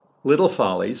Little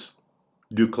Follies,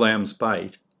 Duclaime's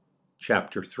Bite,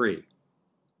 Chapter 3.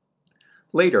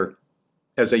 Later,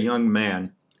 as a young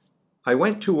man, I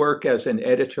went to work as an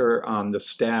editor on the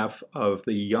staff of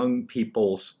the Young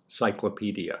People's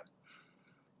Cyclopedia.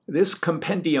 This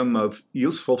compendium of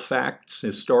useful facts,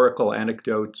 historical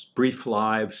anecdotes, brief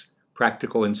lives,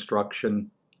 practical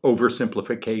instruction,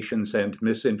 oversimplifications, and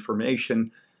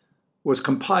misinformation was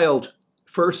compiled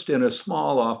first in a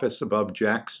small office above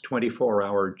Jack's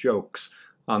 24-hour jokes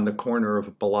on the corner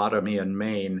of Bellotomy and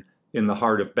Main in the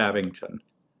heart of Babington,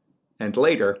 and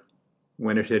later,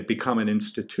 when it had become an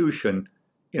institution,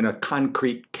 in a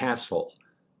concrete castle,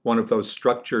 one of those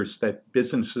structures that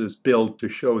businesses build to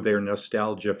show their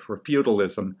nostalgia for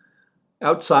feudalism,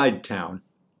 outside town,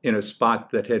 in a spot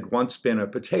that had once been a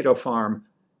potato farm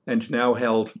and now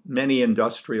held many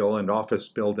industrial and office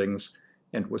buildings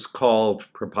and was called,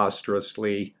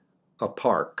 preposterously, a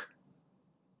park.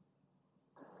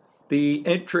 The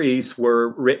entries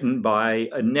were written by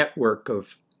a network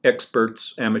of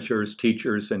experts, amateurs,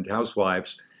 teachers, and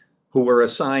housewives who were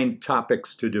assigned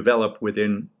topics to develop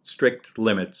within strict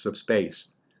limits of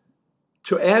space.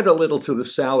 To add a little to the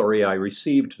salary I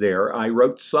received there, I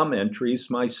wrote some entries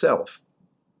myself,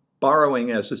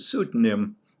 borrowing as a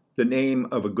pseudonym the name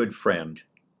of a good friend,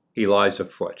 Eliza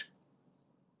Foote.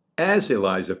 As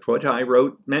Eliza Foote, I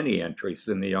wrote many entries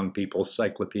in the Young People's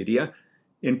Cyclopedia,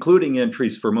 including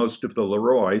entries for most of the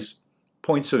Leroys,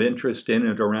 points of interest in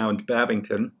and around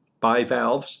Babington,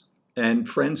 bivalves, and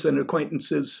friends and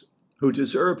acquaintances who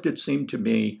deserved, it seemed to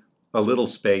me, a little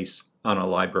space on a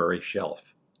library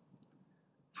shelf.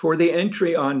 For the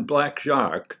entry on Black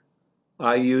Jacques,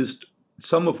 I used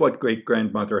some of what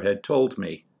great-grandmother had told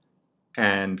me,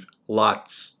 and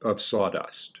lots of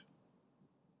sawdust.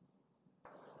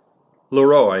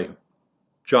 Leroy,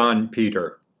 John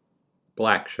Peter,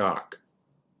 Black Jacques,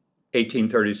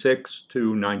 1836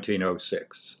 to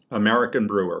 1906, American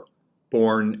brewer,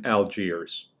 born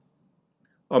Algiers.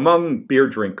 Among beer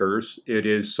drinkers, it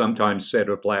is sometimes said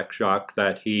of Black Jacques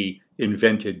that he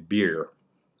invented beer.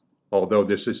 Although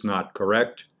this is not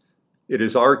correct, it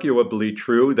is arguably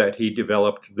true that he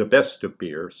developed the best of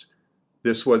beers.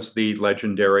 This was the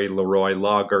legendary Leroy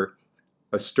Lager,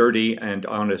 a sturdy and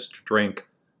honest drink,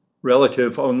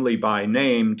 relative only by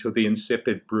name to the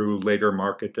insipid brew later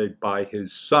marketed by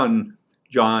his son,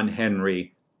 John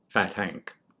Henry Fat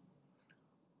Hank.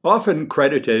 Often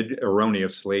credited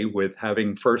erroneously with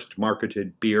having first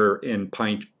marketed beer in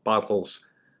pint bottles,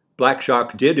 Black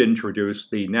Jacques did introduce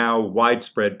the now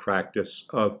widespread practice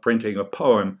of printing a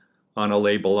poem on a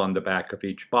label on the back of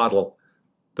each bottle,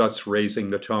 thus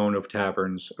raising the tone of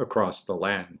taverns across the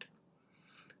land.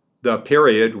 The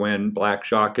period when Black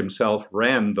Jacques himself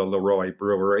ran the Leroy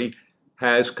Brewery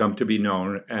has come to be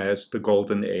known as the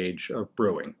Golden Age of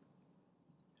brewing.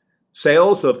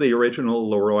 Sales of the original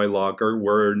Leroy Lager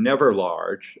were never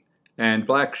large, and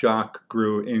Black Jacques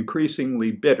grew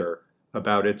increasingly bitter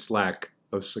about its lack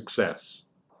of success.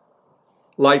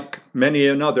 Like many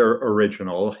another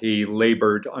original, he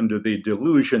labored under the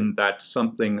delusion that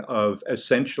something of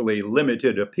essentially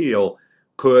limited appeal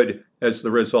could, as the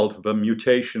result of a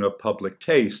mutation of public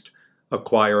taste,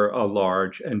 acquire a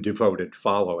large and devoted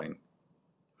following.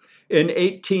 In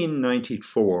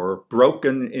 1894,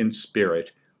 broken in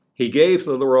spirit, he gave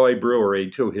the Leroy Brewery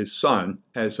to his son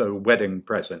as a wedding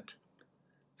present.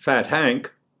 Fat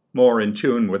Hank, more in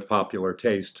tune with popular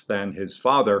taste than his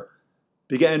father,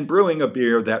 began brewing a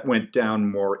beer that went down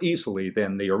more easily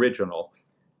than the original,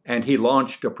 and he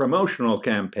launched a promotional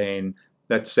campaign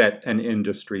that set an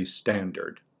industry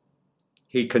standard.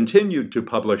 He continued to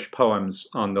publish poems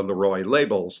on the Leroy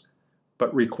labels,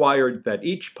 but required that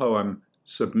each poem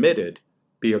submitted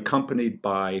be accompanied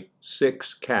by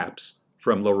 6 caps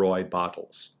from Leroy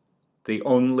bottles, the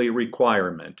only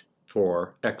requirement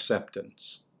for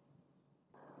acceptance.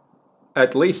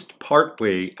 At least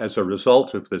partly as a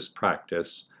result of this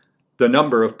practice, the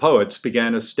number of poets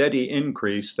began a steady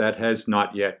increase that has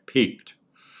not yet peaked.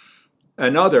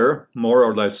 Another, more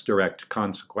or less direct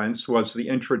consequence was the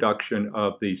introduction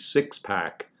of the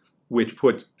 6-pack, which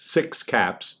put 6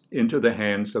 caps into the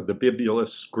hands of the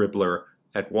bibulous scribbler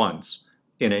at once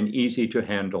in an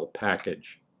easy-to-handle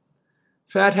package.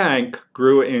 Fat Hank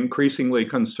grew increasingly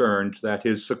concerned that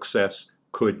his success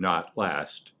could not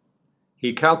last.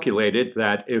 He calculated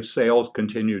that if sales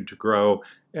continued to grow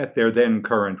at their then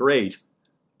current rate,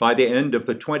 by the end of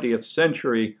the 20th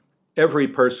century, every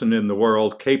person in the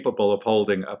world capable of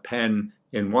holding a pen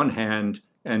in one hand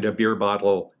and a beer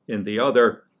bottle in the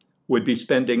other would be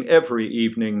spending every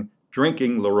evening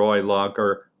drinking Leroy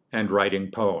Lager and writing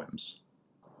poems.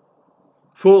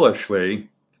 Foolishly,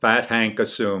 Fat Hank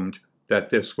assumed that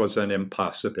this was an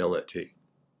impossibility.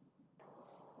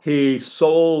 He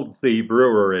sold the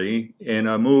brewery in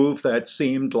a move that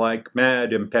seemed like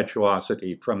mad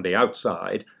impetuosity from the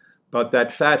outside, but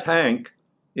that Fat Hank,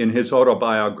 in his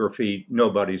autobiography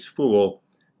Nobody's Fool,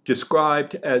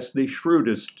 described as the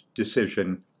shrewdest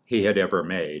decision he had ever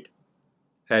made,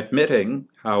 admitting,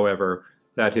 however,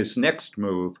 that his next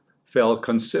move fell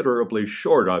considerably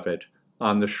short of it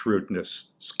on the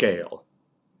shrewdness scale.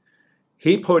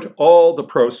 He put all the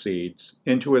proceeds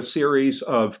into a series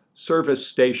of service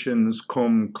stations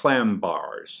cum clam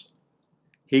bars.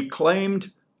 He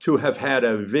claimed to have had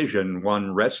a vision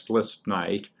one restless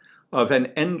night of an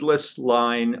endless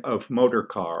line of motor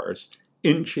cars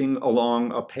inching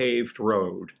along a paved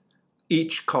road,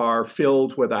 each car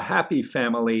filled with a happy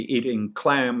family eating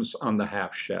clams on the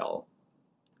half-shell.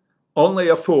 Only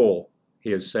a fool,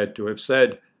 he is said to have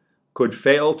said, could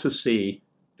fail to see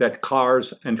that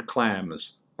cars and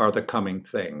clams are the coming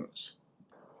things.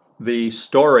 The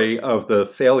story of the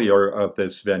failure of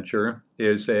this venture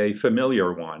is a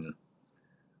familiar one.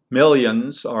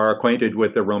 Millions are acquainted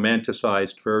with the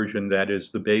romanticized version that is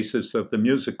the basis of the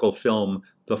musical film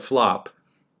The Flop,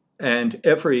 and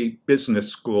every business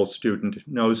school student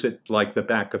knows it like the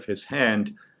back of his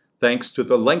hand, thanks to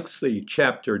the lengthy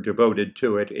chapter devoted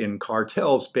to it in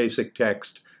Cartel's basic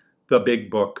text, The Big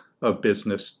Book of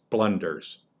Business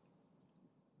Blunders.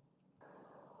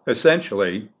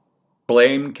 Essentially,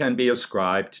 blame can be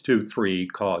ascribed to three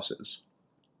causes.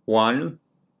 One,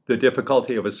 the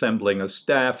difficulty of assembling a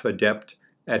staff adept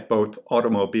at both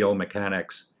automobile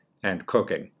mechanics and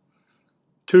cooking.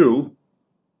 Two,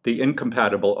 the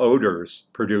incompatible odors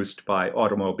produced by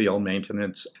automobile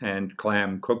maintenance and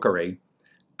clam cookery.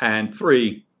 And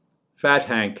three, Fat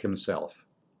Hank himself,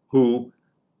 who,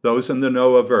 those in the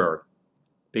know aver,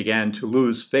 began to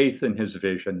lose faith in his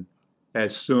vision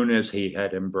as soon as he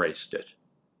had embraced it.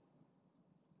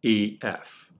 E.F.